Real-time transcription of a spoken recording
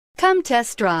Come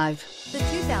test drive the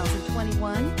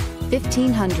 2021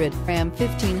 1500. Ram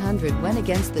 1500 went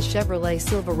against the Chevrolet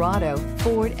Silverado,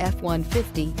 Ford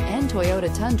F-150, and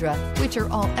Toyota Tundra, which are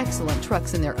all excellent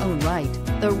trucks in their own right.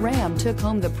 The Ram took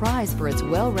home the prize for its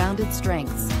well-rounded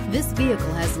strengths. This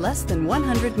vehicle has less than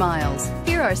 100 miles.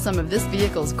 Here are some of this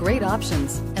vehicle's great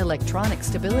options: electronic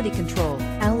stability control,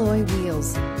 alloy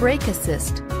wheels, brake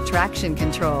assist, traction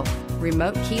control,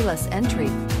 remote keyless entry,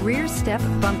 rear step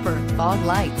bumper, fog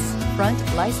lights, front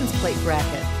license plate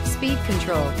bracket, speed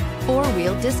control,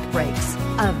 four-wheel disc brakes.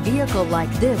 A vehicle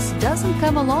like this doesn't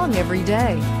come along every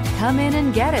day. Come in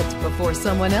and get it before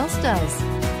someone else does.